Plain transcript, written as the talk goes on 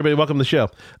Everybody, welcome to the show.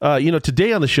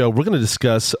 Today on the show, we're going to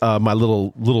discuss my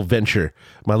little venture,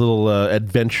 my little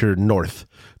adventure north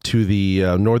to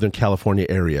the Northern California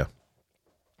area.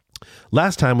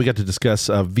 Last time, we got to discuss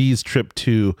V's trip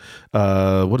to,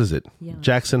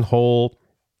 Jackson Hole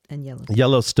and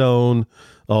Yellowstone,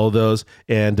 all those,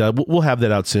 and we'll have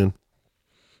that out soon.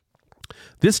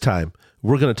 This time,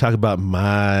 we're going to talk about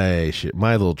my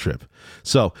little trip.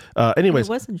 So, anyways. It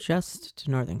wasn't just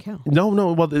to Northern Cal.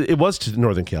 No. Well, it was to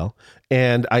Northern Cal.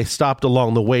 And I stopped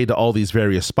along the way to all these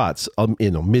various spots,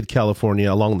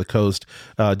 mid-California, along the coast.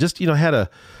 I had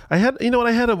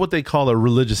what they call a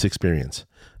religious experience.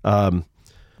 Wow.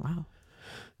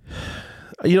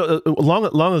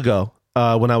 Long ago,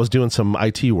 when I was doing some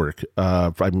IT work,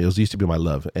 it used to be my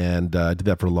love, and I did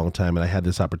that for a long time, and I had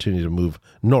this opportunity to move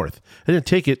north. I didn't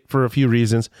take it for a few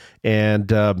reasons,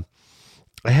 and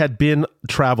I had been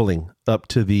traveling up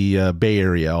to the Bay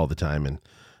Area all the time,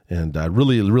 and I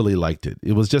really, really liked it.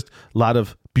 It was just a lot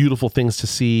of beautiful things to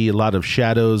see, a lot of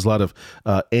shadows, a lot of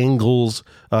angles.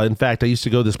 In fact, I used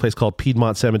to go to this place called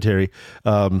Piedmont Cemetery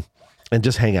and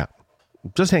just hang out.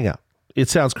 It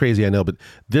sounds crazy, I know, but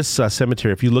this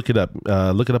cemetery, if you look it up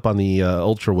on the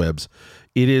ultrawebs,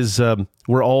 it is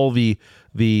where all the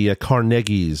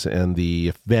Carnegies and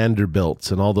the Vanderbilts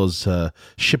and all those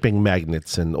shipping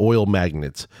magnates and oil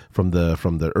magnates from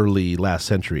the early last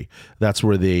century. That's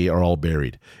where they are all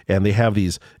buried, and they have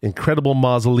these incredible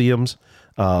mausoleums,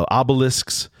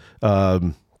 obelisks,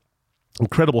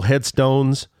 incredible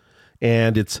headstones.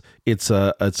 And it's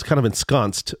kind of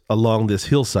ensconced along this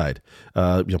hillside,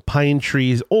 pine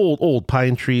trees, old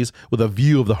pine trees with a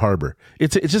view of the harbor.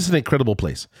 It's just an incredible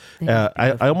place.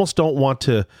 I almost don't want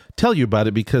to tell you about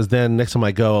it because then next time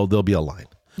I go, there'll be a line.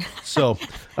 So,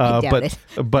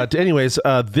 but anyways,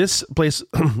 this place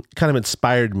kind of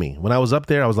inspired me. When I was up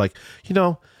there, I was like,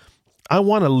 I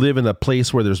want to live in a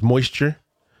place where there's moisture,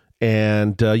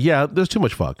 and there's too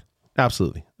much fog.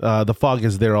 Absolutely. The fog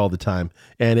is there all the time,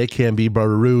 and it can be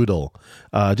brutal.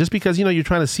 Just because, you're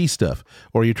trying to see stuff,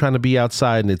 or you're trying to be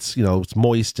outside and it's, it's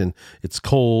moist and it's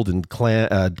cold and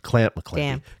clampy.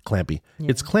 Yeah.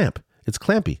 It's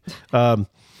clampy.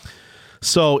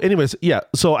 So anyways,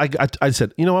 so I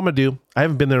said, what I'm going to do? I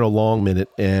haven't been there in a long minute,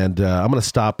 and I'm going to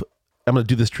stop. I'm going to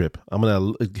do this trip. I'm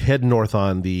going to head north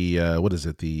on the,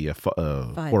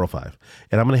 405.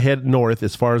 And I'm going to head north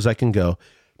as far as I can go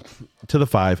to the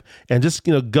 5, and just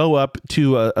go up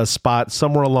to a spot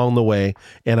somewhere along the way,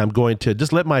 and I'm going to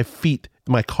just let my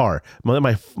car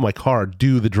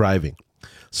do the driving.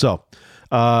 So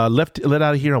let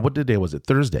out of here on, what day was it?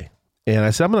 Thursday. And I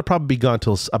said I'm going to probably be gone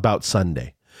till about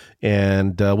Sunday,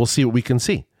 and we'll see what we can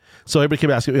see. So everybody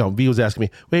kept asking, V was asking me,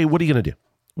 wait, what are you going to do?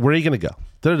 Where are you going to go?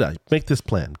 Make this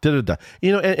plan.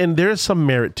 And there is some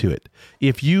merit to it.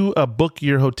 If you book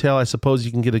your hotel, I suppose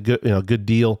you can get a good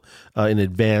deal in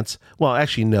advance. Well,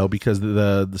 actually, no, because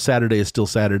the Saturday is still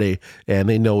Saturday, and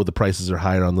they know the prices are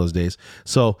higher on those days.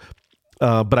 So,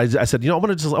 but I said, I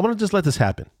want to just let this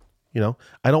happen.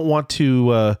 I don't want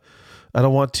to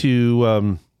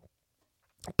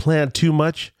plan too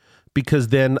much, because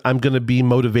then I'm going to be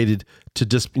motivated to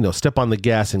just, step on the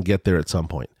gas and get there at some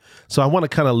point. So I want to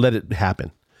kind of let it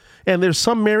happen. And there's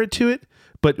some merit to it,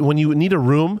 but when you need a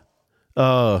room,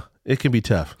 it can be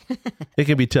tough. It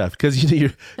can be tough because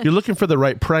you're looking for the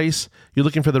right price, you're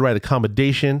looking for the right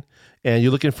accommodation, and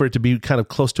you're looking for it to be kind of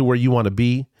close to where you want to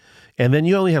be. And then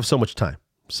you only have so much time.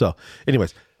 So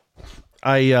anyways,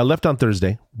 I left on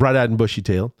Thursday, bright-eyed and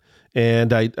bushy-tailed,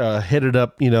 and I headed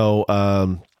up,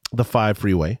 the 5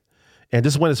 freeway. And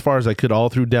just went as far as I could all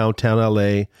through downtown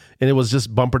LA, and it was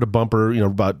just bumper to bumper,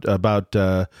 about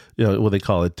what they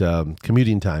call it,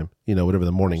 commuting time, whatever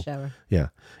the morning. Shower. Yeah.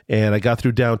 And I got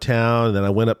through downtown, and then I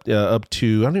went up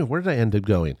to, I don't know, where did I end up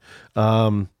going?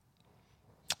 I'm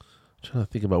trying to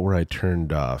think about where I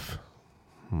turned off.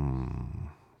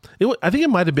 I think it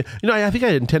might have been, I think I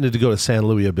intended to go to San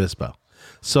Luis Obispo.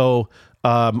 So,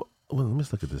 let me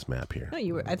look at this map here.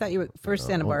 No, I thought you were first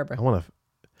Santa Barbara. I want to.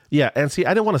 Yeah, and see,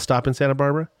 I didn't want to stop in Santa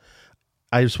Barbara.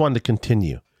 I just wanted to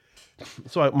continue.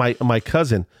 So my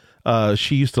cousin,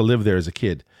 she used to live there as a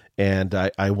kid, and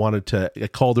I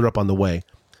called her up on the way,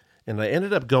 and I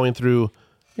ended up going through,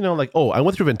 I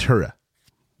went through Ventura.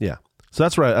 Yeah, so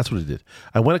that's what I did.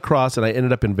 I went across, and I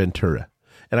ended up in Ventura.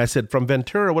 And I said, from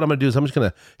Ventura, what I'm going to do is I'm just going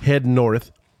to head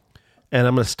north, and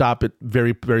I'm going to stop at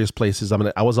various places.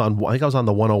 I was on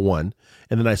the 101,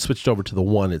 and then I switched over to the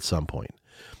 1 at some point.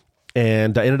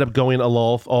 And I ended up going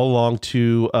all along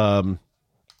to, let's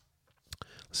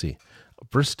see,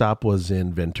 first stop was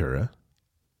in Ventura.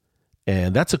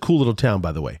 And that's a cool little town,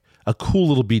 by the way, a cool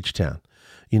little beach town.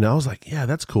 I was like, yeah,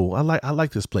 that's cool. I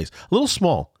like this place. A little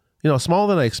small, smaller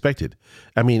than I expected.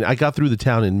 I mean, I got through the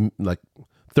town in like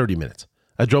 30 minutes.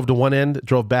 I drove to one end,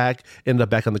 drove back, ended up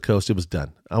back on the coast. It was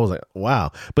done. I was like,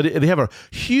 wow. But they have a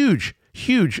huge,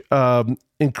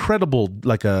 incredible,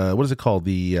 like what is it called?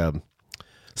 The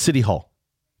City Hall.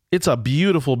 It's a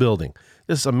beautiful building.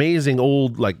 This amazing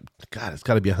old, like, God, it's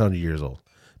got to be 100 years old.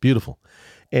 Beautiful.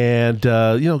 And,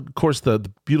 of course, the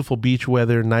beautiful beach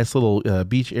weather, nice little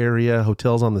beach area,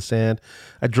 hotels on the sand.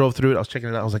 I drove through it. I was checking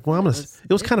it out. I was like, well, it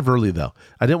was kind of early, though.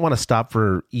 I didn't want to stop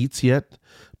for eats yet,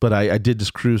 but I did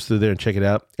just cruise through there and check it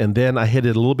out. And then I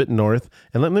headed a little bit north.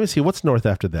 And let me see, what's north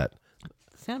after that?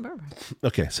 Santa Barbara.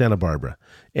 Okay, Santa Barbara.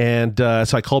 And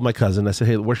so I called my cousin. I said,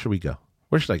 hey, where should we go?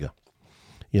 Where should I go?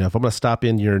 If I'm going to stop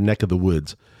in your neck of the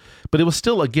woods. But it was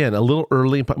still, again, a little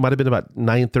early. It might have been about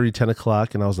 9:30, 10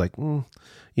 o'clock. And I was like, I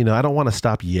don't want to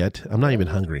stop yet. I'm not even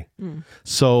hungry.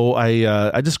 So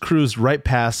I just cruised right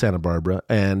past Santa Barbara.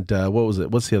 And what was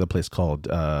it? What's the other place called?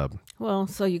 Well,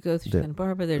 so you go through Santa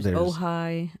Barbara. There's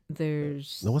Ojai.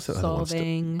 There's what's that other one?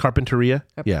 Solvang. Carpinteria.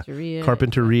 Yeah,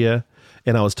 Carpinteria.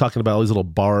 And I was talking about all these little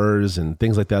bars and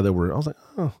things like that I was like,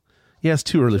 oh, yeah, it's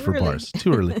too early for bars.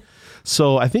 Too early.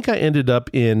 So I think I ended up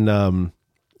in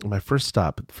my first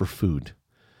stop for food.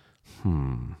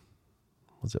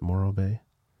 Was it Morro Bay?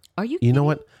 Are you? You know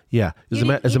what? Yeah.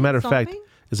 As a matter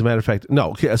of fact,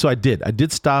 no. Okay, so I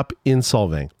did stop in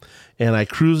Solvang, and I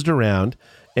cruised around,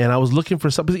 and I was looking for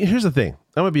something. Here's the thing.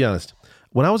 I'm gonna be honest.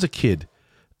 When I was a kid,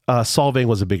 Solvang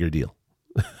was a bigger deal.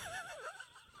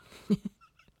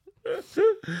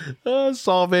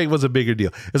 Solvang was a bigger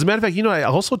deal. As a matter of fact, I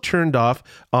also turned off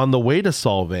on the way to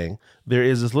Solvang. There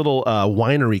is this little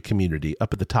winery community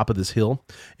up at the top of this hill,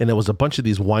 and there was a bunch of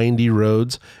these windy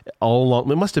roads all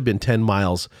along. It must have been 10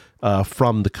 miles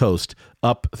from the coast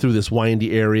up through this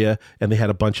windy area, and they had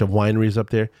a bunch of wineries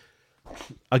up there.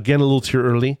 Again, a little too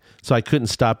early, so I couldn't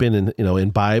stop in and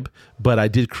imbibe, but I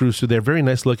did cruise through there. Very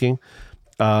nice looking.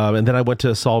 And then I went to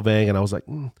Solvang, and I was like,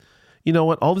 you know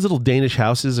what? All these little Danish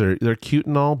houses they're cute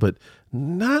and all, but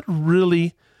not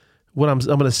really what I'm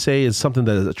going to say is something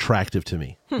that is attractive to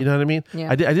me. You know what I mean?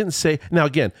 Yeah. I didn't say. Now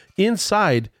again,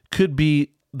 inside could be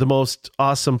the most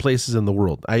awesome places in the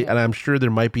world. And I'm sure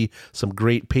there might be some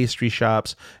great pastry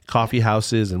shops, coffee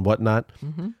houses, and whatnot.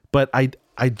 But I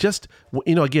just,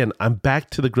 again, I'm back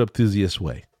to the Grubthusiast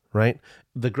way, right?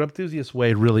 The Grubthusiast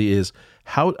way really is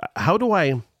how do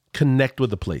I connect with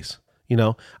the place?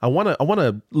 I want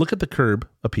to look at the curb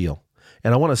appeal,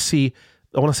 and I want to see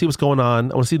what's going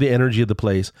on. I want to see the energy of the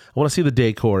place. I want to see the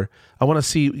decor. I want to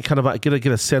see kind of get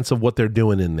a sense of what they're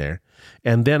doing in there.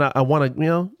 And then I want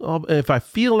to, if I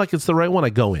feel like it's the right one, I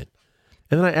go in.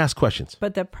 And then I ask questions.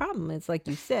 But the problem is, like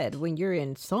you said, when you're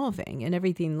in Solvang and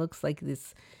everything looks like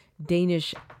this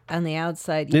Danish on the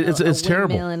outside, it's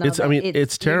terrible. It's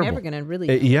terrible. You're never going to really.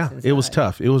 It was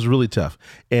tough. It was really tough.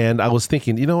 And I was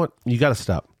thinking, you know what? You got to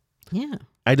stop. Yeah.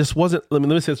 I just wasn't. Let me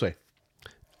say it this way.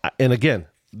 And again,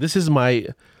 this is my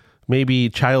maybe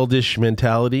childish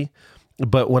mentality,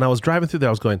 but when I was driving through there,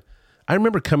 I was going, I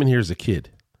remember coming here as a kid,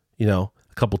 a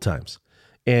couple times,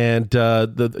 and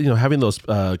having those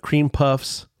cream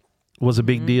puffs was a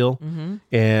big deal,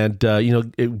 and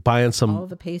buying some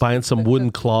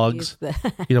wooden clogs,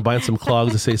 buying some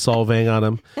clogs that say Solvang on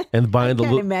them, and buying I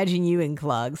can't imagine you in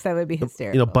clogs. That would be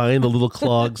hysterical. Buying the little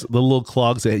clogs,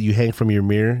 that you hang from your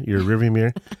mirror, your rearview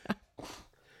mirror.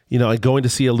 And going to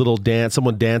see a little dance,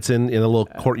 someone dancing in a little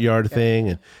courtyard thing,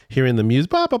 and hearing the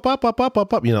music, pop, pop, pop, pop, pop, pop,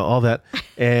 pop, all that,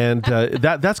 and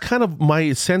that's kind of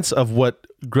my sense of what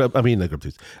Solvang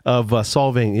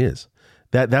is.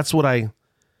 That's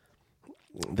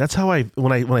how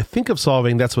when I think of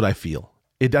Solvang, that's what I feel.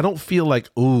 I don't feel like,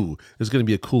 ooh, there's going to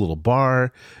be a cool little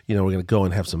bar. We're going to go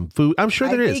and have some food. I'm sure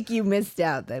there is. I think you missed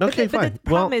out then. Okay, but fine. the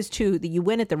problem is too that you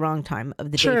went at the wrong time of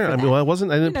the day. Sure. I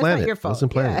didn't plan it. Your fault. I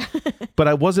wasn't planning it. But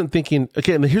I wasn't thinking.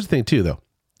 Okay, and here's the thing too, though.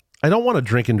 I don't want to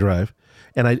drink and drive,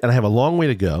 and I have a long way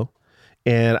to go,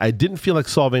 and I didn't feel like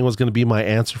Solvang was going to be my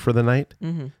answer for the night.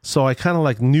 So I kind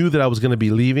of knew that I was going to be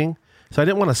leaving. So I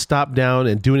didn't want to stop down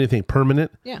and do anything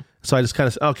permanent. Yeah. So I just kind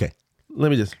of said, okay,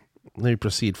 let me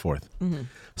proceed forth.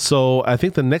 So I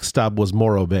think the next stop was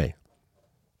Morro Bay.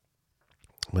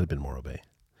 Might have been Morro Bay.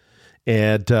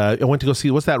 And I went to go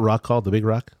see, what's that rock called? The Big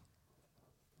Rock?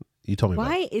 You told me about it.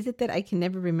 Why is it that I can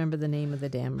never remember the name of the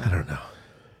damn rock? I don't know.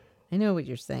 I know what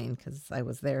you're saying because I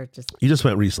was there You just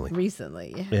went recently.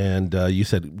 Recently, yeah. And you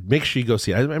said, make sure you go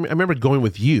see it. I remember going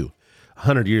with you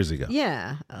 100 years ago.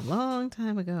 Yeah, a long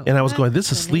time ago. And I was going,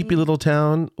 this is a sleepy little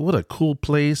town. What a cool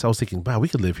place. I was thinking, wow, we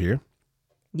could live here.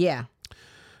 Yeah.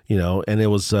 And it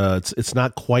was, it's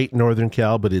not quite Northern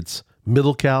Cal, but it's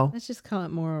Middle Cal. Let's just call it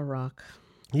Morro Rock.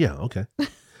 Yeah, okay.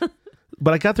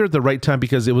 but I got there at the right time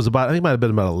because it was I think it might have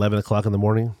been about 11 o'clock in the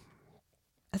morning.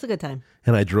 That's a good time.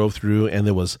 And I drove through, and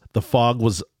the fog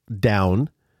was down.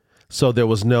 So there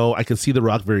was I could see the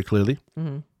rock very clearly.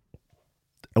 Mm-hmm.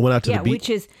 I went out to the beach. Which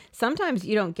is, sometimes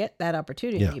you don't get that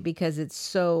opportunity because it's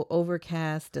so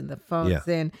overcast and the fog's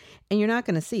in, and you're not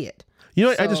going to see it. You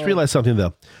know, I just realized something,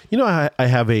 though. You know, I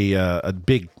have a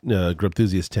big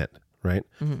Grubthusiast tent, right?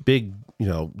 Mm-hmm. Big,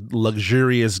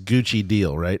 luxurious Gucci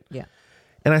deal, right? Yeah.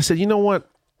 And I said, you know what?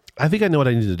 I think I know what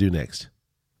I need to do next.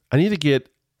 I need to get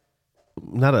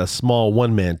not a small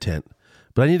one-man tent,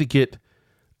 but I need to get,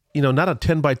 not a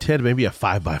 10 by 10, maybe a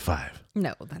 5 by 5.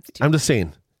 No, that's too I'm just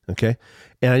saying, okay?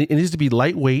 And it needs to be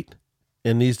lightweight.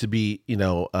 It needs to be,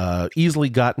 easily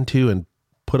gotten to and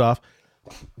put off.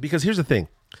 Because here's the thing.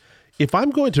 If I'm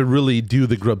going to really do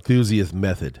the Grubthusiast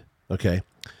method, okay,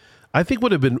 I think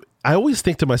I always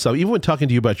think to myself, even when talking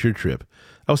to you about your trip,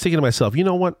 I was thinking to myself, you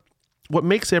know what? What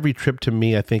makes every trip to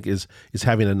me, I think, is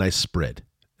having a nice spread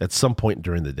at some point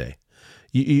during the day.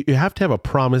 You have to have a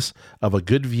promise of a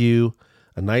good view,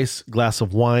 a nice glass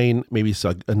of wine, maybe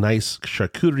a nice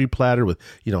charcuterie platter with,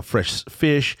 fresh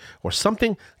fish or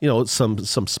something, some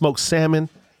smoked salmon,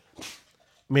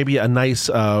 maybe a nice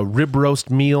rib roast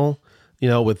meal,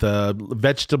 with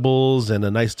vegetables and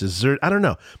a nice dessert. I don't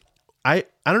know. I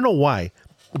don't know why,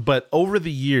 but over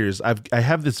the years, I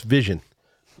have this vision.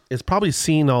 It's probably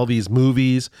seen all these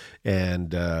movies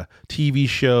and TV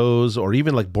shows, or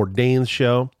even like Bourdain's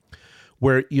show,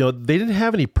 where they didn't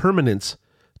have any permanence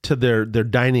to their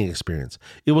dining experience.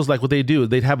 It was like what they do.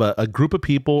 They'd have a group of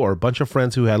people or a bunch of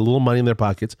friends who had a little money in their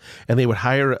pockets, and they would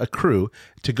hire a crew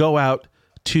to go out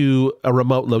to a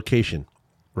remote location,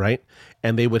 right?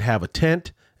 And they would have a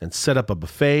tent and set up a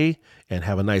buffet and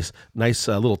have a nice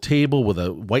little table with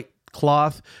a white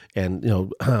cloth and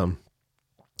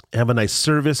have a nice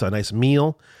service, a nice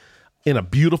meal in a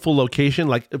beautiful location.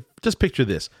 Like, just picture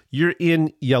this. You're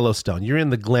in Yellowstone. You're in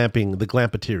the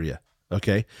Glampateria,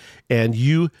 okay? And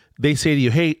they say to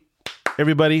you, hey,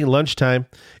 everybody, lunchtime,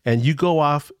 and you go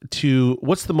off to,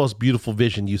 what's the most beautiful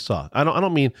vision you saw? I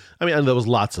mean, there was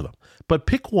lots of them, but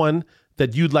pick one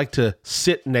that you'd like to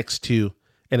sit next to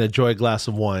and enjoy a glass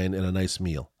of wine and a nice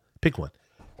meal. Pick one.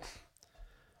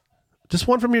 Just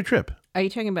one from your trip. Are you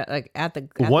talking about like at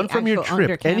one the from your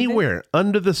trip, anywhere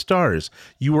under the stars?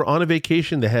 You were on a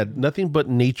vacation that had nothing but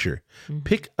nature. Mm-hmm.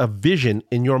 Pick a vision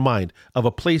in your mind of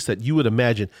a place that you would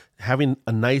imagine having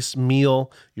a nice meal,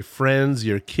 your friends,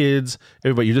 your kids,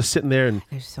 everybody. You're just sitting there and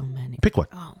there's so many. Pick one.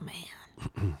 Oh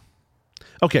man.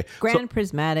 Okay. Grand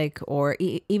Prismatic, or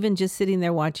even just sitting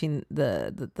there watching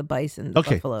the bison, the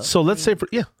buffalo. So let's say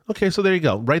okay, so there you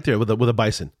go. Right there with a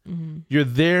bison. Mm-hmm. You're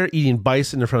there eating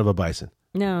bison in front of a bison.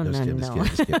 No. Just kidding.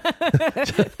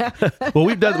 Well,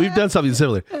 we've done something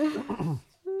similar.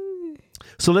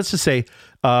 So let's just say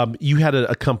you had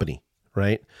a company,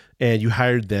 right? And you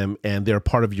hired them, and they're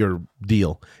part of your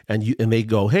deal. And they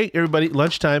go, hey, everybody,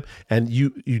 lunchtime. And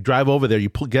you drive over there. You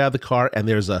get out of the car, and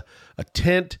there's a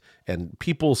tent and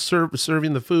people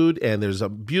serving the food. And there's a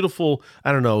beautiful,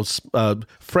 I don't know,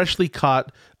 freshly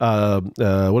caught,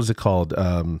 what is it called?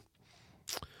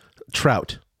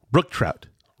 Trout, brook trout.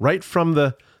 Right from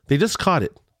they just caught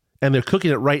it, and they're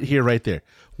cooking it right here, right there.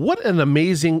 What an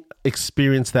amazing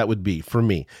experience that would be for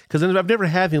me, because I've never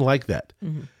had anything like that.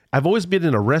 Mm-hmm. I've always been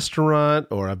in a restaurant,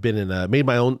 or I've been made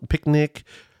my own picnic,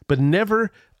 but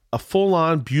never a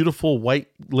full-on beautiful white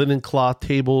linen cloth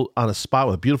table on a spot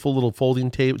with beautiful little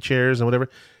folding chairs and whatever.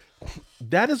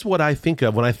 That is what I think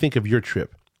of when I think of your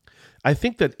trip. I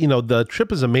think that, the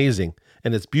trip is amazing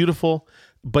and it's beautiful.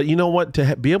 But you know what?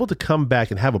 To be able to come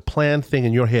back and have a planned thing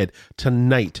in your head,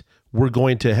 tonight we're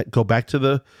going to go back to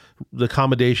the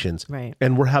accommodations, right?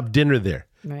 And we'll have dinner there,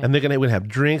 right. And we're going to have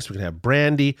drinks. We're going to have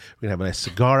brandy. We're going to have a nice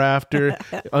cigar after,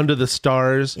 under the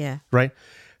stars, right?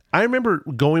 I remember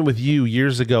going with you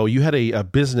years ago. You had a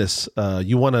business.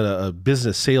 You won a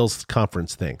business sales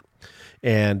conference thing,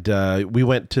 and we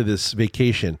went to this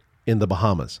vacation in the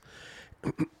Bahamas.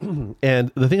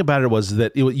 And the thing about it was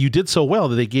that you did so well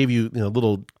that they gave you,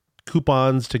 little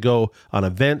coupons to go on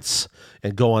events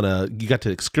and you got to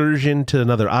excursion to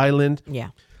another island. Yeah.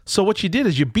 So what you did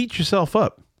is you beat yourself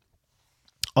up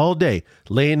all day,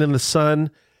 laying in the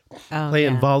sun,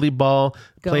 playing volleyball,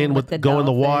 going in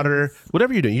the water,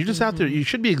 whatever you're doing. You're just out there. You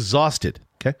should be exhausted.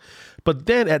 Okay. But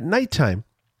then at nighttime,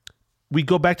 we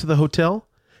go back to the hotel,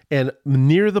 and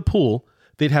near the pool,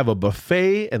 they'd have a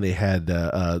buffet, and they had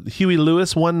Huey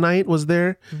Lewis one night was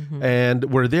there, and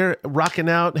we're there rocking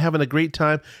out, having a great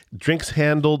time. Drinks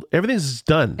handled, everything's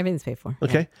done. Everything's paid for.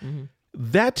 Okay, yeah. Mm-hmm.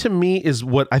 That to me is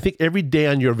what I think every day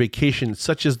on your vacation,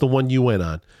 such as the one you went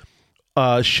on,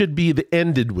 should be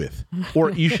ended with,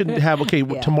 or you shouldn't have. Okay,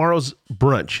 tomorrow's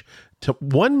brunch. To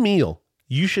one meal,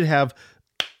 you should have.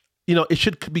 It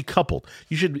should be coupled.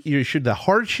 You should the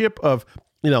hardship of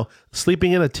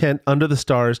sleeping in a tent under the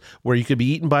stars where you could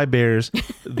be eaten by bears.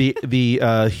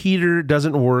 The heater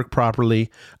doesn't work properly.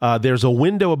 There's a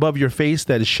window above your face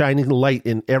that is shining light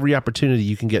in every opportunity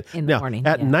you can get. In the morning,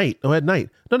 at night. Oh, at night.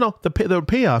 No. The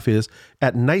payoff is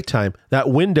at nighttime. That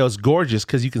window's gorgeous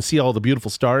because you can see all the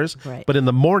beautiful stars. Right. But in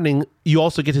the morning, you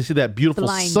also get to see that beautiful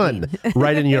sun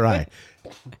right in your eye.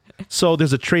 So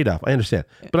there's a trade-off. I understand,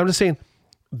 but I'm just saying.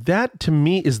 That to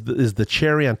me is the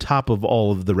cherry on top of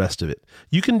all of the rest of it.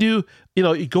 You can do,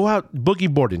 you go out boogie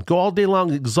boarding, go all day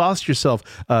long, exhaust yourself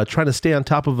trying to stay on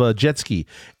top of a jet ski,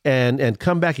 and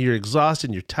come back and you're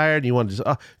exhausted and you're tired and you want to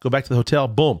just go back to the hotel.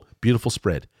 Boom, beautiful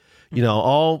spread,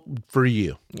 all for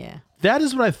you. Yeah. That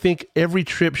is what I think every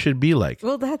trip should be like.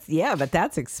 Well, but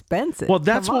that's expensive. Well,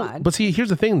 but see, here's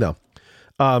the thing though.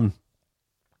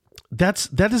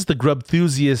 That is the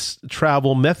Grubthusiast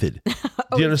travel method.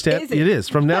 Do you understand? It is.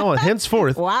 From now on,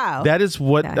 henceforth, wow. That is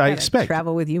what I expect.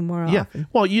 Travel with you more often.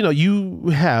 Well, you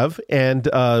have, and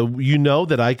you know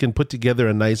that I can put together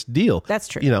a nice deal. That's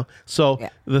true. So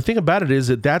the thing about it is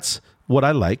that that's what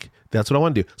I like. That's what I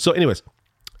want to do. So anyways,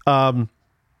 ended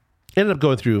up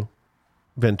going through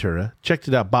Ventura, checked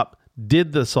it out. Bob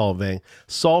did the Solvang.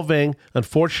 Solvang,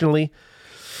 unfortunately,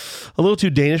 a little too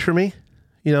Danish for me.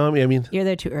 I mean, you're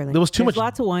there too early. There was too much.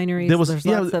 Lots of wineries. There was, There's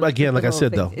lots of again, like I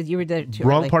said, things. though, You were there too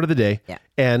wrong early. part of the day,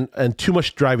 and too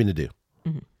much driving to do.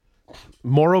 Mm-hmm.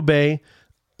 Morro Bay,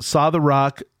 saw the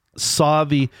rock, saw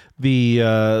the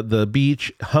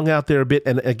beach, hung out there a bit,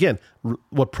 and again,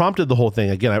 what prompted the whole thing?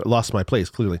 Again, I lost my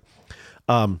place clearly.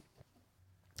 Sitting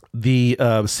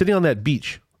on that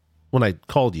beach when I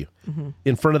called you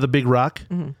in front of the big rock,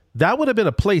 that would have been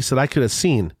a place that I could have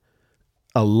seen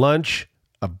a lunch,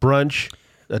 a brunch.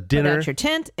 A dinner. Put out your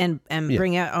tent and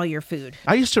bring out all your food.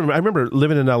 I remember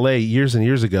living in LA years and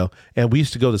years ago, and we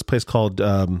used to go to this place called,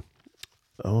 what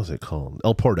was it called?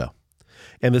 El Porto.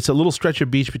 And it's a little stretch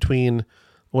of beach between,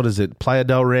 what is it, Playa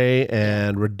del Rey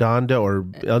and Redondo or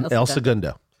El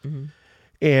Segundo. Mm-hmm.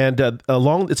 And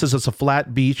it's a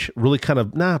flat beach, really kind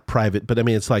of, not private, but I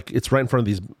mean, it's right in front of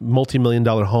these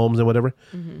multi-million-dollar homes and whatever.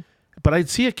 Mm-hmm. But I'd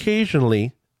see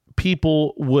occasionally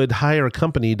people would hire a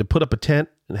company to put up a tent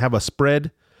and have a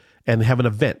spread and have an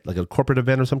event, like a corporate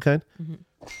event of some kind. Mm-hmm.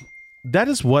 That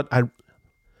is what I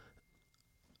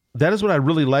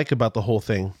really like about the whole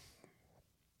thing,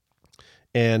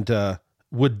 and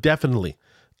would definitely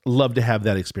love to have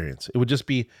that experience. It would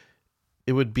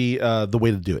be the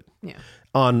way to do it. Yeah.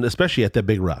 Especially at that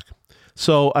big rock.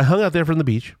 So I hung out there from the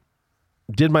beach,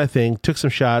 did my thing, took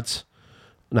some shots.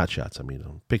 Not shots, I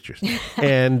mean pictures.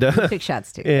 And took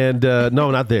shots too. And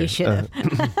no, not there. You should have.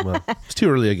 Well, it's too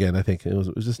early again, I think. It was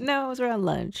just. No, it was around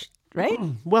lunch, right?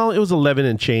 Well, it was 11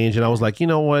 and change, and I was like, you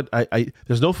know what? I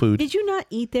there's no food. Did you not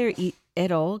eat there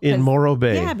at all? In Morro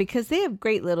Bay. Yeah, because they have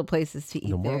great little places to eat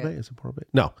there. Morro Bay? Is it Morro Bay?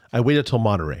 No, I waited till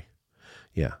Monterey.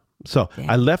 Yeah. So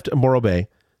I left Morro Bay,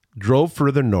 drove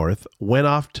further north, went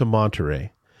off to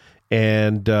Monterey,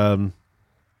 and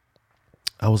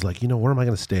I was like, where am I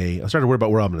going to stay? I started to worry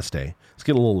about where I'm going to stay. It's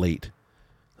getting a little late.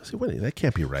 I said, wait, that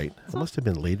can't be right. It must have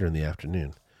been later in the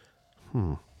afternoon.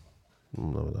 No.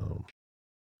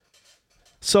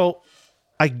 So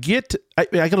I got to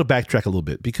backtrack a little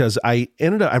bit because I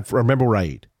remember where I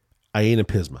ate. I ate in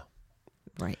Pismo.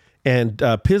 Right. And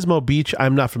Pismo Beach,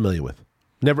 I'm not familiar with.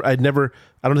 I don't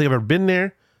think I've ever been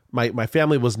there. My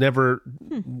family was never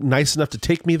nice enough to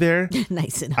take me there.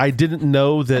 Nice enough. I didn't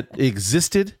know that it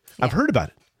existed. Yeah. I've heard about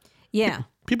it. Yeah.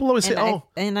 People always say,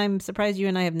 and I'm surprised you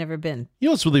and I have never been.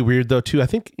 What's really weird though too? I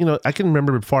think, I can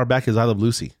remember far back as I Love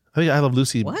Lucy. I think I Love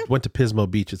Lucy went to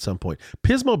Pismo Beach at some point.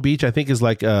 Pismo Beach, I think is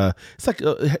like,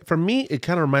 for me, it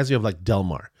kind of reminds me of like Del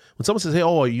Mar. When someone says, hey,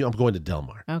 I'm going to Del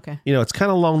Mar. Okay. It's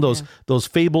kind of along those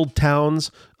fabled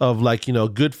towns of like,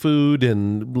 good food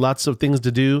and lots of things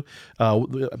to do.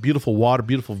 Beautiful water,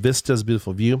 beautiful vistas,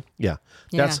 beautiful view. Yeah.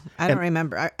 I don't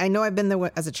remember. I know I've been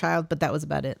there as a child, but that was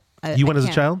about it. You went as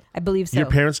a child? I believe so. Your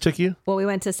parents took you? Well, we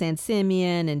went to San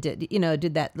Simeon and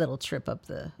did that little trip up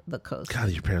the coast. God,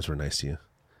 your parents were nice to you.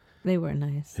 They were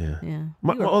nice. Yeah.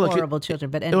 We were horrible children,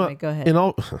 but anyway, go ahead.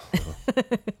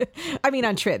 I mean,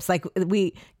 on trips, like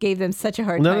we gave them such a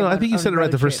hard time. No, I think you said it right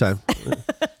the first time.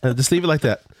 Just leave it like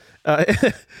that.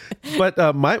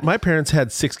 But my parents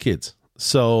had 6 kids.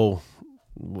 So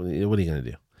what are you going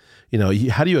to do?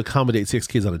 How do you accommodate 6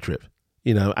 kids on a trip?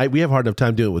 We have a hard enough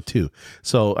time doing it with 2.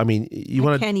 So, I mean,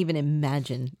 I can't even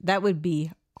imagine. That would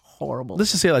be horrible.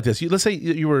 Let's just say it like this. Let's say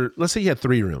you had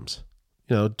 3 rooms.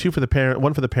 two for the parent,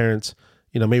 one for the parents.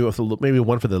 Maybe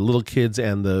one for the little kids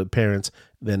and the parents,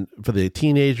 then for the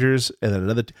teenagers, and then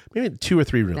another, maybe 2 or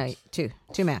 3 rooms. No,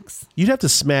 two max. You'd have to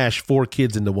smash 4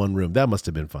 kids into one room. That must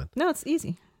have been fun. No, it's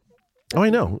easy. Oh, I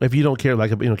know. If you don't care, you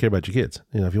don't care about your kids.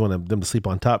 If you want them to sleep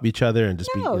on top of each other and just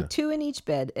be. No, 2 in each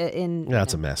bed.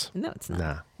 That's a mess. No, it's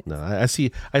not. No, I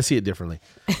see it differently.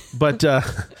 But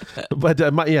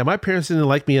my parents didn't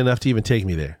like me enough to even take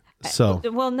me there. So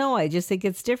well, no, I just think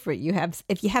it's different.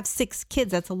 If you have 6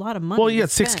 kids, that's a lot of money. Well, you got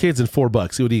 6 kids and $4.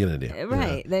 What are you gonna do?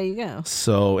 Right, there you go.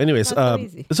 So, anyways, so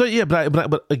easy.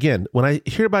 but again, when I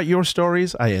hear about your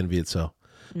stories, I envy it. So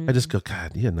I just go,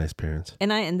 God, you had nice parents.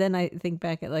 And then I think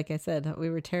back at, like I said, we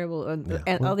were terrible.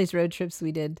 And all these road trips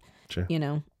we did. Sure.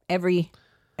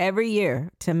 Every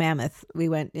year to Mammoth, we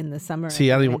went in the summer. See,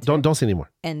 don't say anymore.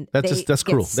 And that's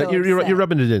cruel. So You're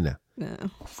rubbing it in now. No,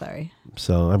 sorry.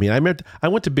 So I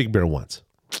went to Big Bear once.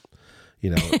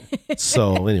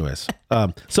 So anyways,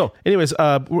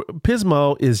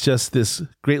 Pismo is just this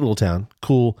great little town,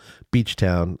 cool beach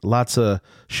town, lots of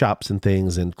shops and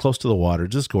things, and close to the water,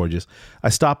 just gorgeous. I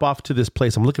stop off to this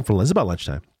place. I'm looking for lunch. It's about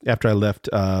lunchtime after I left.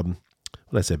 What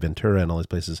did I say? Ventura and all these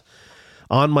places.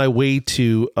 On my way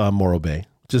to Morro Bay,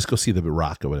 just go see the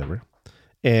rock or whatever.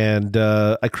 And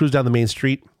I cruise down the main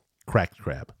street, cracked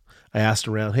crab. I asked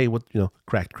around, hey,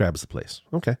 cracked crab's the place.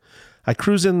 Okay. I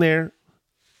cruise in there.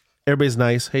 Everybody's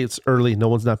nice. Hey, it's early. No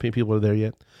one's not paying. People are there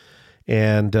yet.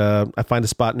 And I find a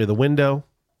spot near the window.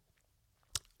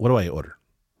 What do I order?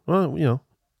 Well,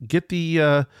 get the,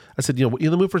 I said, you in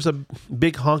the mood for some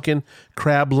big honking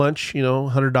crab lunch,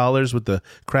 $100 with the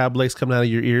crab legs coming out of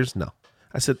your ears? No.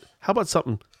 I said, how about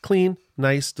something clean,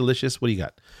 nice, delicious? What do you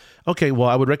got? Okay, well,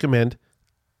 I would recommend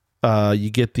you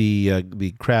get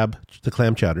the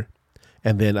clam chowder,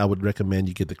 and then I would recommend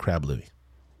you get the crab louis.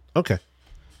 Okay,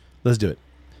 let's do it.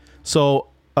 So,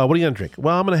 what are you gonna drink?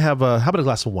 Well, I'm gonna have how about a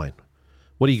glass of wine?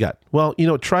 What do you got? Well,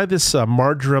 try this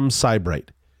Marjoram Sibright.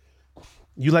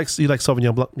 You like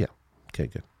Sauvignon Blanc? Yeah. Okay,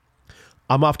 good.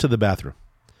 I'm off to the bathroom,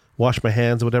 wash my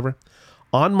hands or whatever.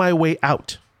 On my way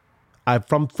out, I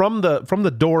from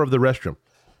the door of the restroom,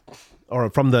 or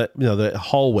from the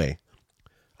hallway,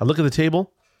 I look at the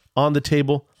table. On the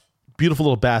table, beautiful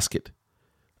little basket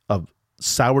of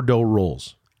sourdough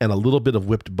rolls and a little bit of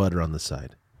whipped butter on the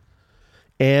side.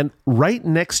 And right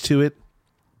next to it,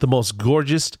 the most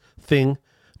gorgeous thing,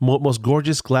 most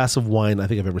gorgeous glass of wine I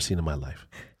think I've ever seen in my life.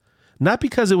 Not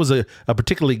because it was a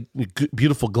particularly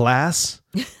beautiful glass,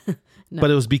 no.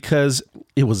 But it was because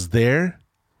it was there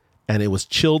and it was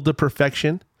chilled to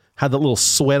perfection, had that little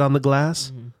sweat on the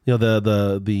glass,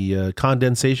 the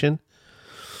condensation.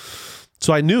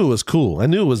 So I knew it was cool. I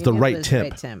knew it was the right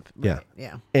temp. Yeah. Right,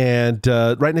 yeah. And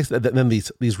right next to that, then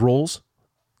these rolls,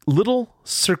 little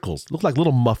circles, look like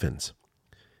little muffins.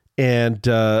 And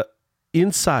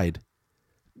inside,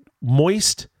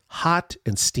 moist, hot,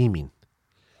 and steaming.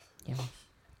 Yeah.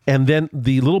 And then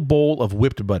the little bowl of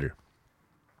whipped butter.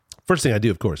 First thing I do,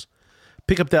 of course,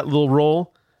 pick up that little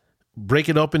roll, break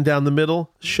it open down the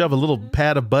middle, shove a little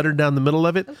pad of butter down the middle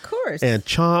of it. Of course. And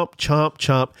chomp, chomp,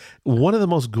 chomp. One of the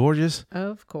most gorgeous,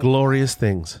 glorious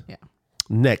things. Yeah.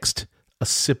 Next, a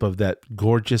sip of that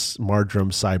gorgeous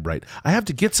Marjoram Sibright. I have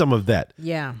to get some of that.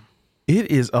 Yeah. It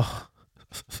is,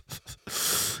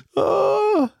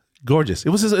 gorgeous. It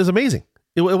was amazing.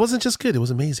 It wasn't just good. It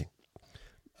was amazing.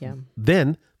 Yeah.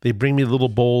 Then they bring me a little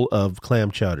bowl of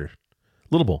clam chowder.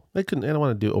 Little bowl. I don't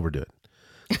want to overdo it.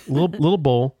 Little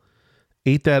bowl.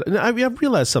 Ate that. And I've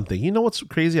realized something. You know what's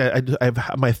crazy? I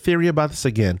have my theory about this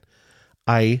again.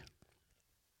 When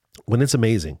it's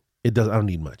amazing, I don't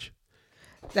need much.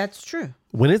 That's true.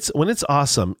 When it's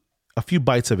awesome, a few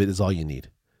bites of it is all you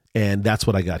need. And that's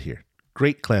what I got here.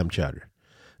 Great clam chowder.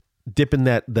 Dipping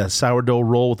the sourdough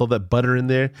roll with all that butter in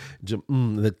there.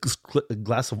 The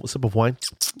sip of wine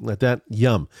like that.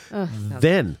 Yum.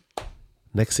 Then,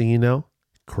 next thing you know,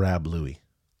 crab louis.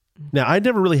 Now, I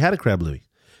never really had a crab louis.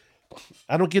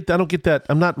 I don't get that.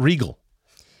 I'm not regal.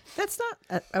 That's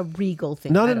not a regal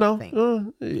thing. No.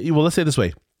 Well, let's say it this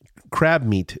way. Crab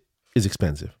meat is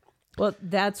expensive. Well,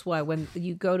 that's why when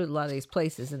you go to a lot of these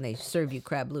places and they serve you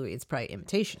crab louis, it's probably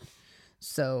imitation.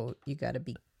 So you got to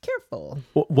be careful.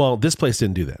 Well, this place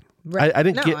didn't do that. Right. I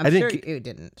didn't you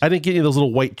didn't. I didn't get any of those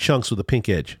little white chunks with a pink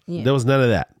edge. Yeah. There was none of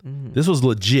that. Mm-hmm. This was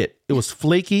legit. It was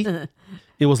flaky.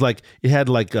 It was like it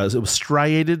was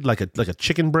striated like a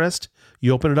chicken breast.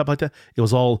 You open it up like that. It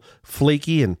was all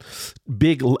flaky and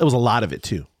big. It was a lot of it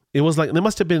too. It was like there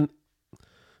must have been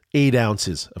 8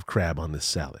 ounces of crab on this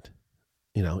salad.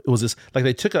 It was this like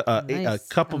they took a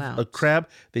cup of crab,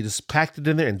 they just packed it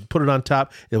in there and put it on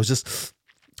top. It was just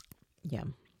yeah,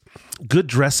 good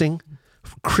dressing,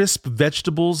 crisp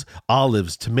vegetables,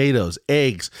 olives, tomatoes,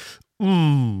 eggs.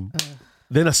 Then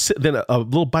a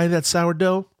little bite of that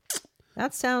sourdough.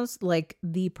 That sounds like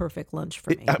the perfect lunch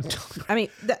for me. I mean,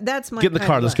 that's my Get in the kind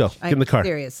car. of Let's go. lunch. Get in the car.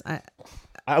 Serious.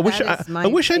 I wish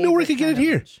I knew where I could get it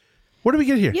here. Where do we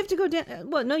get here? You have to go down.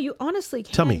 Well, no, you honestly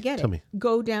can't Tell me.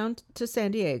 Go down to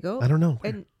San Diego. I don't know.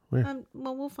 Where?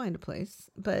 Well, we'll find a place.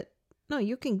 But no,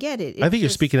 you can get it. I think you're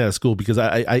speaking out of school because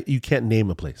you can't name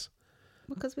a place.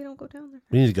 Because we don't go down there.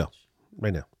 We need to go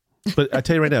right now. But I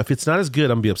tell you right now, if it's not as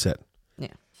good, I'm gonna be upset.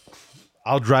 Yeah.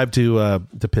 I'll drive to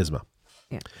Pismo.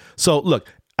 Yeah. So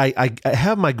look, I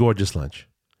have my gorgeous lunch.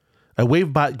 I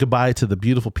wave goodbye to the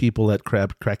beautiful people at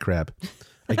Crack Crab.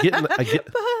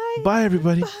 Bye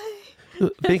everybody. Bye.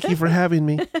 Thank you for having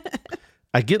me.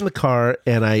 I get in the car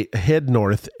and I head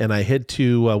north and I head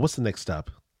to what's the next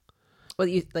stop? Well,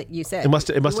 you said it must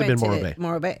have been Morro Bay.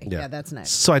 Morro Bay. Yeah, that's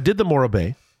nice. So I did the Morro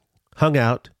Bay, hung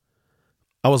out.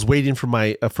 I was waiting for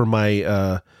my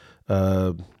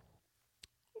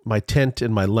my tent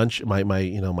and my lunch, my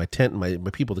tent and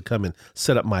my people to come and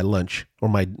set up my lunch or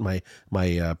my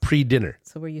pre-dinner.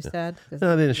 So were you sad?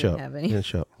 No, they didn't show up. They didn't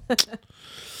show up.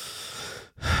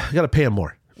 I got to pay them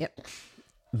more. Yep.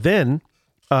 Then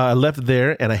I left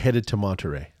there and I headed to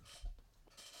Monterey.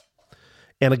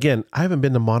 And again, I haven't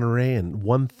been to Monterey in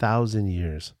 1,000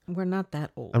 years. We're not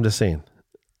that old. I'm just saying.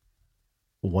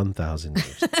 1,000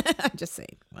 years. I'm just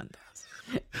saying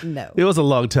 1,000. No. It was a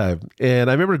long time. And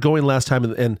I remember going last time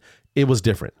and it was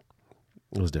different.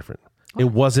 It was different.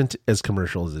 It wasn't as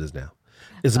commercial as it is now.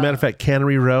 As a matter of fact,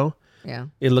 Cannery Row,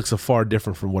 it looks far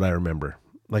different from what I remember.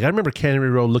 Like I remember Cannery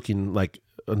Row looking like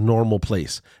a normal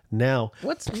place. Now,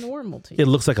 what's normal to you? It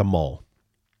looks like a mall.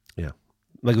 Yeah.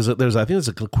 Like I think there's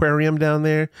an aquarium down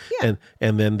there. Yeah.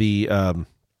 And then the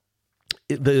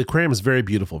aquarium is very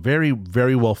beautiful, very,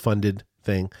 very well funded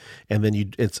thing. And then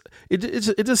it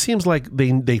just seems like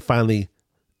they finally,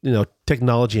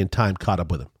 technology and time caught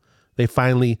up with them. They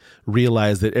finally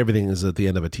realized that everything is at the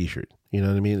end of a t-shirt. You know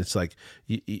what I mean? It's like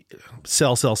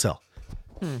sell.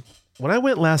 When I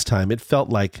went last time, it felt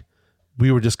like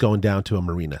we were just going down to a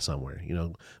marina somewhere,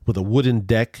 with a wooden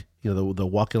deck, the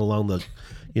walking along the,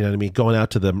 you know what I mean? Going out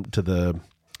to the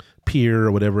pier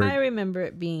or whatever. I remember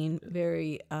it being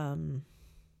very,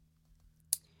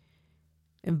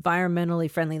 environmentally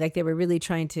friendly. Like they were really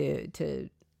trying to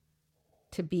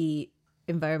be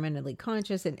environmentally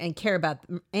conscious and care about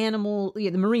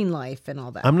the marine life and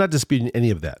all that. I'm not disputing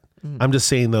any of that. I'm just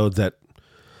saying though that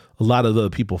a lot of the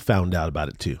people found out about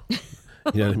it too.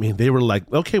 You know what I mean? They were like,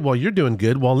 okay, well, you're doing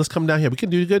good. Well, let's come down here. We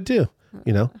can do good too.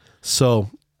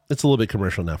 So it's a little bit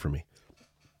commercial now for me,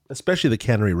 especially the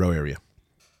Cannery Row area.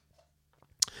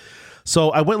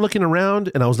 So I went looking around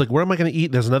and I was like, where am I going to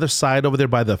eat? There's another side over there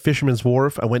by the Fisherman's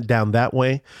Wharf. I went down that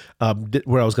way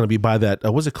where I was going to be by that,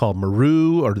 what's it called?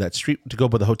 Maru, or that street to go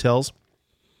by the hotels.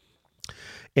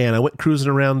 And I went cruising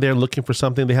around there looking for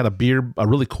something. They had a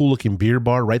really cool looking beer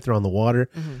bar right there on the water.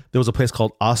 Mm-hmm. There was a place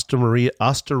called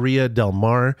Osteria del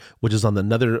Mar, which is on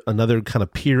another kind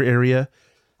of pier area.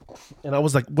 And I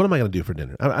was like, what am I going to do for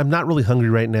dinner? I'm not really hungry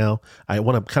right now. I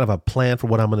want to kind of a plan for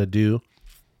what I'm going to do.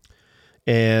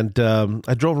 And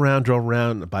I drove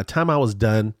around. By the time I was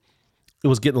done, it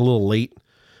was getting a little late.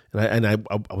 And I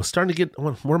was starting to get,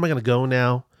 where am I going to go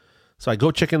now? So I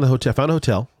go check in the hotel. I found a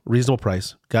hotel, reasonable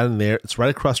price. Got in there. It's right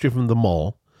across the street from the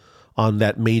mall on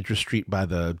that major street by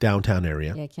the downtown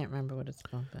area. Yeah, I can't remember what it's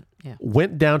called, but yeah.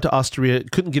 Went down to Osteria.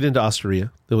 Couldn't get into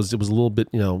Osteria. It was a little bit,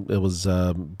 it was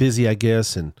busy, I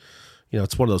guess. And,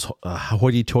 it's one of those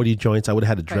hoity-toity joints. I would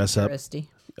have had to dress up.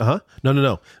 Uh-huh.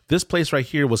 No. This place right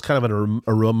here was kind of in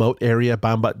a remote area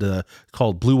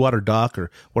called Blue Water Dock,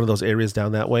 or one of those areas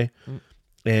down that way.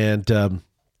 And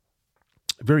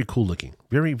very cool looking.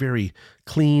 Very, very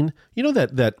clean. You know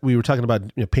that we were talking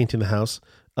about painting the house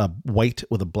white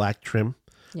with a black trim?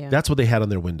 Yeah. That's what they had on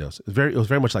their windows. It was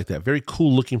very much like that. Very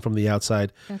cool looking from the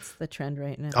outside. That's the trend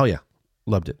right now. Oh, yeah.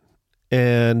 Loved it.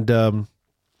 And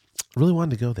really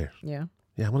wanted to go there. Yeah.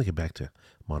 Yeah, I want to get back to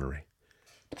Monterey.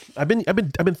 I've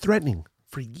been threatening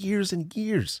for years and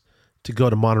years to go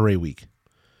to Monterey Week.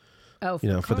 Oh,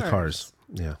 for the cars.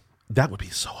 Yeah, that would be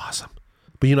so awesome.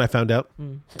 But I found out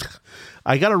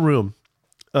I got a room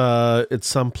at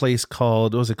some place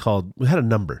called, what was it called? We had a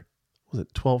number. Was it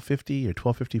 1250 or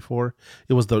 1254?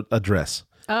 It was the address.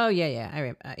 Oh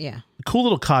yeah. Yeah. Cool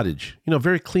little cottage.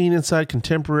 Very clean inside,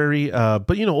 contemporary.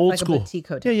 But old like school. A boutique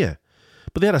hotel. Yeah.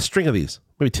 But they had a string of these,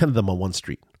 maybe 10 of them on one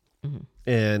street. Mm-hmm.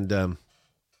 And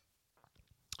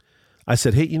I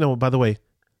said, hey, by the way,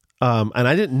 and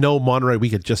I didn't know Monterey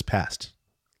Week had just passed,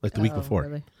 like the week before.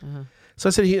 Really? Uh-huh. So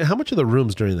I said, hey, how much are the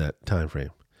rooms during that time frame?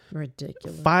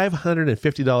 Ridiculous.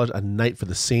 $550 a night for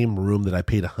the same room that I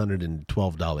paid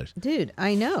 $112. Dude,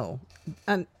 I know.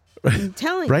 I'm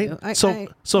telling Right? you. So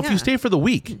if yeah. you stay for the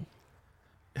week,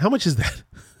 how much is that?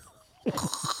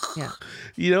 Yeah.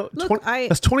 You know, Look,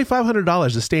 that's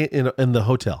 $2,500 to stay in the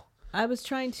hotel. I was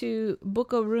trying to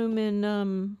book a room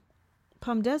in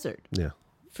Palm Desert Yeah.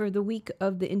 for the week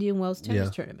of the Indian Wells tennis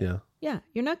tournament. Yeah. Yeah,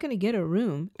 you're not going to get a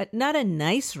room, not a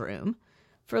nice room,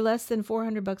 for less than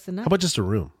 $400 a night. How about just a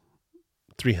room?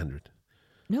 $300.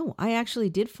 No, I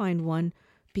actually did find one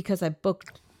because I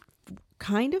booked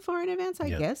kind of far in advance, I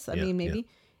guess. I mean, maybe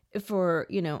for,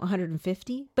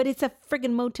 $150, but it's a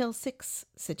friggin' Motel 6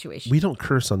 situation. We don't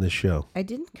curse on this show. I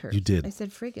didn't curse. You did. I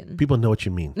said friggin'. People know what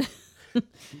you mean.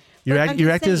 You're I'm you're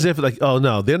just acting as saying. if like, oh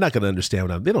no, they're not going to understand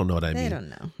they don't know what I mean. They don't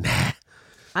know.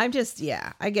 I'm just,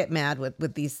 I get mad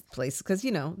with these places because,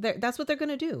 that's what they're going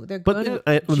to do. They're going to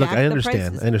Look, I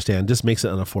understand. I understand. This makes it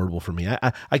unaffordable for me.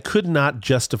 I could not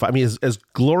justify. I mean, as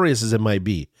glorious as it might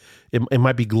be, it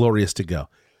might be glorious to go.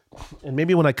 And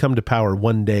maybe when I come to power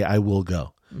one day, I will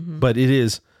go. Mm-hmm. But it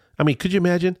is, I mean, could you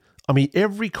imagine? I mean,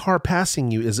 every car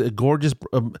passing you is a gorgeous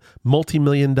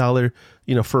multi-million-dollar,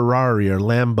 Ferrari or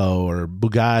Lambo or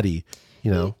Bugatti,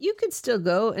 You could still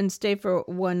go and stay for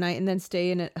one night and then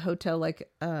stay in a hotel like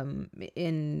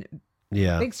in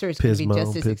Big Sur is going to be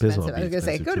just as expensive. I was going to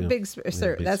say, go to Big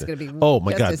Sur. That's going to be oh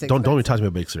my just God. as Don't even expensive. talk to me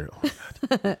about Big Sur. Oh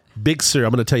my God. Big Sur.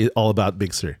 I'm going to tell you all about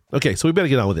Big Sur. Okay, so we better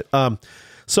get on with it.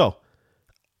 So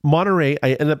Monterey,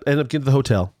 I end up getting to the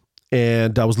hotel,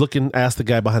 and I was asked the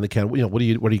guy behind the counter, where do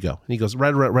you go? And he goes,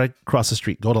 right across the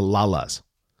street. Go to Lala's.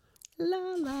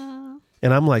 La la.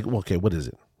 And I'm like, well, okay, what is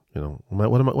it? What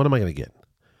am I going to get?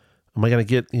 Am I going to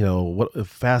get, what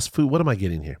fast food? What am I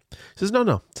getting here? He says,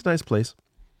 no, it's a nice place.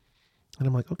 And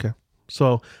I'm like, okay.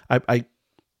 So I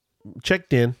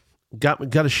checked in, got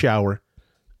a shower,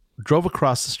 drove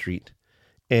across the street,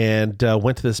 and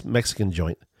went to this Mexican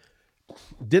joint.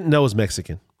 Didn't know it was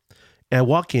Mexican. And I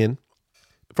walk in.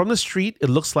 From the street, it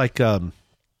looks like, God,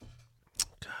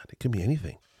 it could be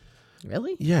anything.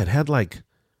 Really? Yeah, it had like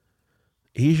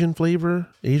Asian flavor,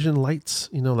 Asian lights,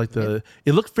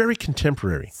 it looked very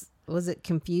contemporary. Was it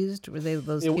confused? Were they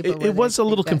those people? It was a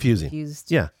little confusing.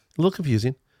 Confused? Yeah, a little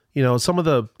confusing. Some of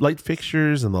the light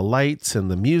fixtures and the lights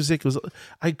and the music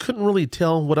I couldn't really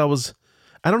tell what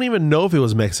I don't even know if it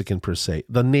was Mexican per se.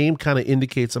 The name kind of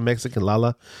indicates a Mexican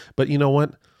Lala, but you know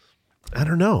what? I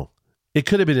don't know. It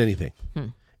could have been anything.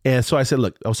 And so I said,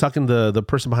 look, I was talking to the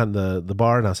person behind the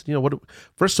bar, and I said,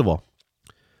 first of all,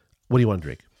 what do you want to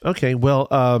drink? Okay, well,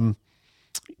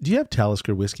 do you have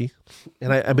Talisker whiskey?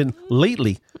 And I have been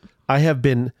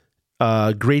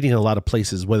grading a lot of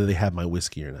places whether they have my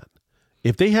whiskey or not.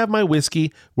 If they have my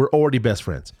whiskey, we're already best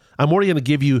friends. I'm already going to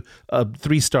give you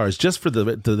 3 stars just for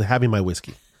the having my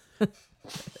whiskey.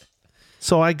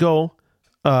 So I go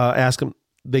ask them.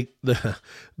 They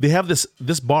have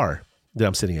this bar that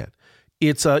I'm sitting at.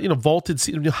 It's vaulted,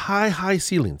 high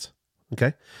ceilings.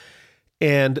 Okay,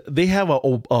 and they have a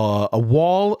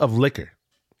wall of liquor.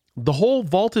 The whole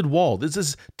vaulted wall. This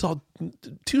is a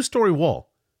 2-story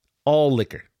wall, all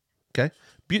liquor. Okay,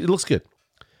 it looks good.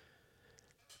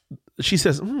 She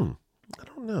says, I don't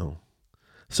know.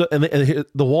 So and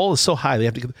the wall is so high they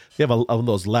have one of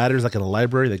those ladders like in a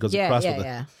library that goes across.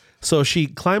 Yeah. So she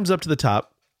climbs up to the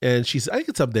top and she says, I think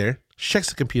it's up there. She checks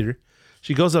the computer.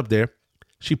 She goes up there.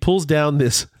 She pulls down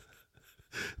this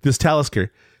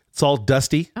Talisker. It's all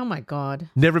dusty. Oh my God.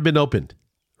 Never been opened.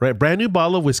 Right, brand new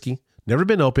bottle of whiskey, never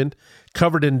been opened,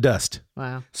 covered in dust.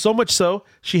 Wow. So much so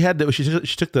she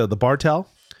took the bar towel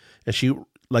and she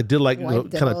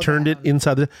kind of turned it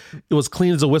inside. It was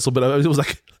clean as a whistle, but it was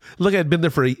like, look, I'd been there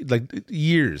for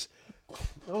years.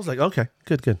 I was like, okay,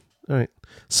 good. All right.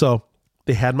 So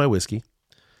they had my whiskey.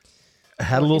 I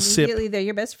had a little sip. Immediately, they're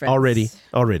your best friends.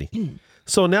 Already.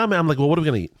 So now I'm like, well, what are we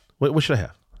going to eat? What should I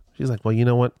have? She's like, well, you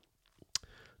know what?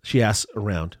 She asks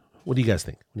around. What do you guys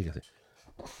think?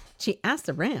 She asked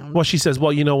around. Well, she says,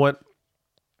 well, you know what?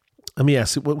 Let me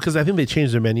ask, because I think they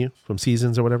changed their menu from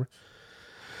Seasons or whatever.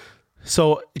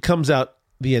 So it comes out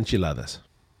the enchiladas.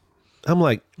 I'm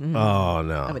like, oh,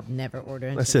 no. I would never order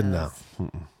enchiladas. I said, no.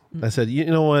 I said, you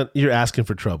know what? You're asking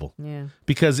for trouble. Yeah.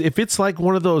 Because if it's like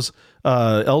one of those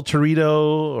El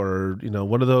Torito or,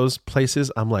 one of those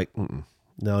places, I'm like,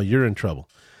 no, you're in trouble.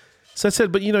 So I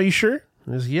said, but, you sure?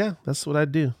 I said, yeah, that's what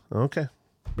I'd do. Okay,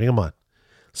 bring them on.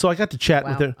 So I got to chat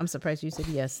with her. I'm surprised you said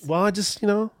yes. Well, I just,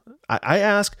 I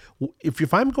ask,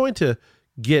 if I'm going to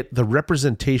get the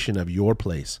representation of your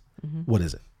place, what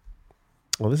is it?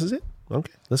 Well, this is it.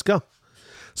 Okay, let's go.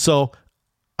 So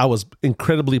I was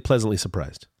incredibly pleasantly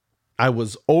surprised. I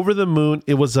was over the moon.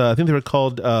 It was, I think they were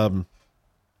called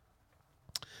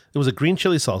It was a green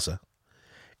chili salsa.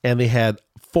 And they had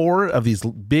 4 of these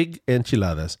big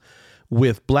enchiladas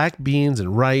with black beans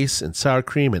and rice and sour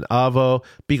cream and avo,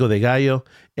 pico de gallo.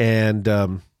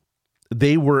 And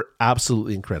they were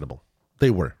absolutely incredible. They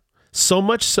were. So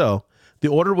much so, the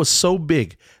order was so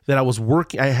big that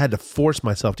I had to force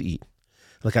myself to eat.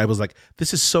 Like I was like,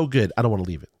 this is so good. I don't want to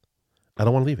leave it.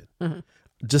 Mm-hmm.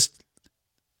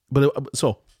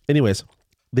 So anyways,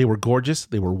 they were gorgeous.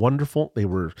 They were wonderful. They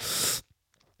were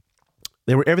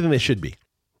everything they should be.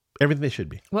 Everything they should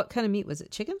be. What kind of meat was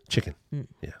it? Chicken? Chicken.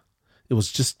 Yeah. It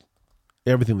was just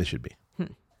everything they should be.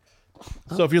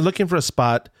 So if you're looking for a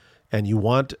spot and you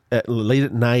want late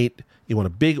at night,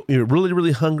 you're really,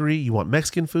 really hungry, you want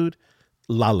Mexican food,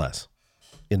 Lala's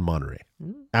in Monterey.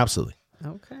 Absolutely.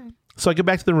 Okay. So I get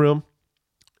back to the room.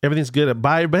 Everything's good.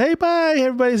 Bye.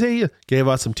 Everybody's hey. Gave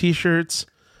out some T-shirts,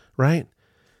 right?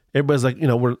 Everybody's like,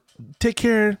 we're take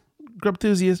care, grub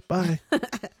enthusiasts. Bye.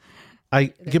 I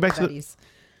get back to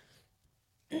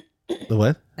the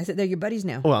what? I said they're your buddies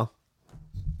now. Well,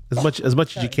 as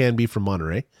much as you can be from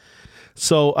Monterey.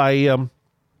 So I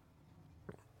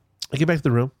get back to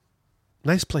the room.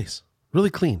 Nice place, really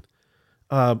clean.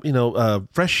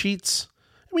 Fresh sheets.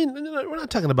 I mean, we're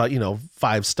not talking about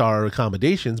 5-star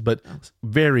accommodations, but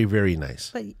very, very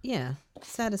nice. But yeah,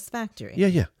 satisfactory.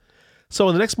 Yeah. So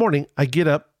the next morning, I get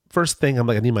up. First thing, I'm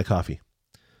like, I need my coffee.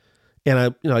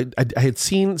 And I had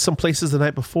seen some places the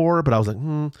night before, but I was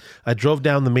like, I drove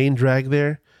down the main drag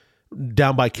there,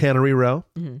 down by Cannery Row.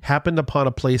 Mm-hmm. Happened upon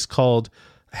a place called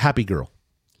Happy Girl.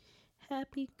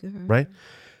 Happy Girl. Right?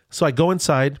 So I go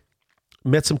inside,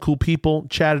 met some cool people,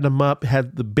 chatted them up,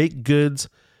 had the baked goods,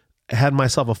 had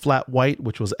myself a flat white,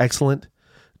 which was excellent.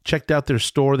 Checked out their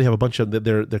store. They have a bunch of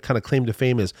their kind of claim to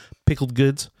fame is pickled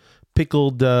goods,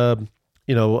 pickled,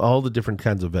 all the different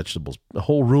kinds of vegetables. A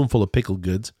whole room full of pickled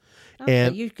goods.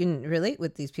 And you can relate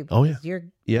with these people. Oh yeah,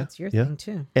 it's your thing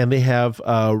too. And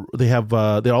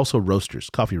they're also roasters,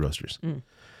 coffee roasters.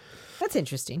 That's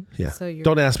interesting. Yeah. So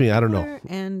don't ask me. I don't know.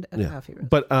 And a coffee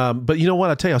roaster. But you know what?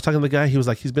 I'll tell you. I was talking to the guy. He was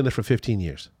like, he's been there for 15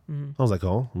 years. Mm-hmm. I was like,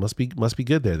 oh, must be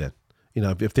good there then.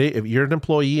 If you're an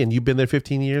employee and you've been there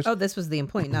 15 years. Oh, this was the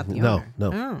employee, not the owner.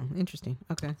 No. Oh, interesting.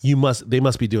 Okay. They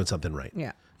must be doing something right.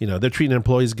 Yeah. They're treating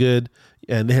employees good.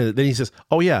 And then he says,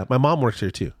 oh yeah, my mom works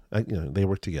here too. They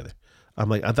work together. I'm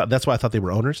like, that's why I thought they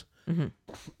were owners. Mm-hmm.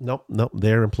 Nope,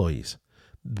 they're employees.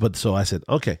 But so I said,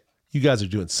 okay, you guys are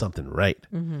doing something right.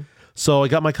 Mm-hmm. So I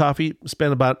got my coffee,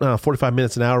 spent about 45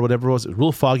 minutes, an hour, whatever it was. It was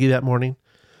real foggy that morning.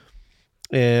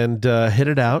 And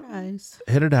headed out. Nice.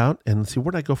 Headed out. And let's see,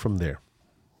 where'd I go from there?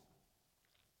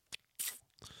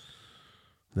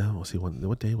 No, we'll see,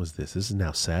 what day was this? This is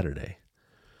now Saturday.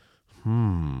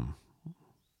 Oh,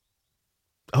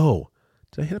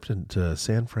 did I head up to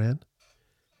San Fran?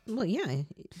 Well, yeah,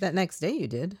 that next day you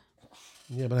did.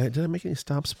 Yeah, but did I make any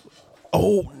stops?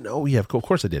 Oh, no, yeah, of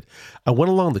course I did. I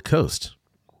went along the coast,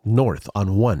 north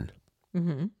on 1.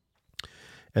 Mm-hmm.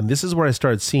 And this is where I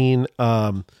started seeing,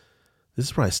 this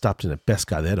is where I stopped in at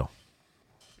Pescadero.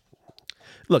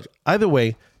 Look, either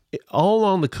way, all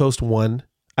along the coast 1,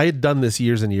 I had done this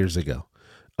years and years ago.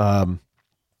 A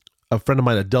friend of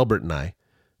mine, Adelbert, and I,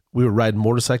 we were riding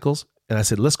motorcycles. And I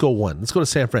said, let's go 1. Let's go to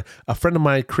San Fran. A friend of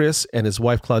mine, Chris, and his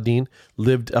wife, Claudine,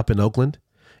 lived up in Oakland.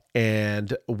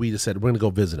 And we just said, we're going to go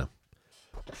visit them.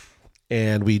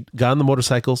 And we got on the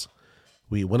motorcycles.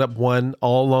 We went up 1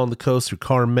 all along the coast through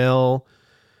Carmel.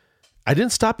 I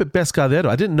didn't stop at Pescadero.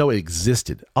 I didn't know it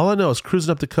existed. All I know is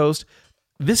cruising up the coast.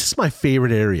 This is my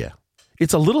favorite area.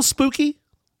 It's a little spooky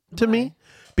to me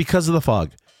because of the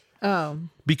fog. Oh.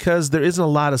 Because there isn't a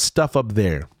lot of stuff up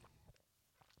there.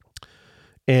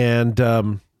 And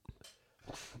I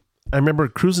remember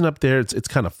cruising up there. It's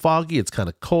kind of foggy. It's kind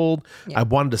of cold. Yeah. I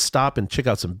wanted to stop and check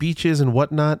out some beaches and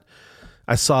whatnot.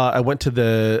 I saw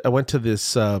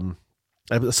this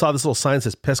little sign that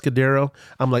says Pescadero.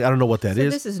 I'm like, I don't know what that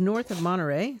is. This is north of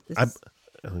Monterey.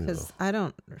 Because I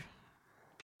don't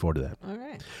forward to that. All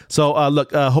right. So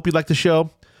look, hope you like the show.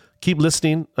 Keep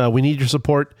listening. We need your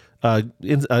support.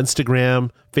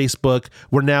 Instagram, Facebook.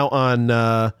 We're now on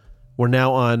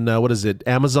what is it?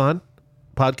 Amazon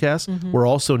podcast. Mm-hmm. We're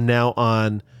also now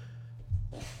on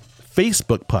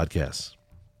Facebook podcasts.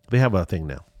 They have a thing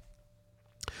now.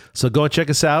 So go and check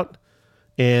us out.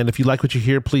 And if you like what you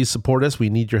hear, please support us. We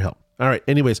need your help. All right.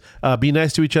 Anyways, be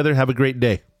nice to each other. Have a great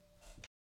day.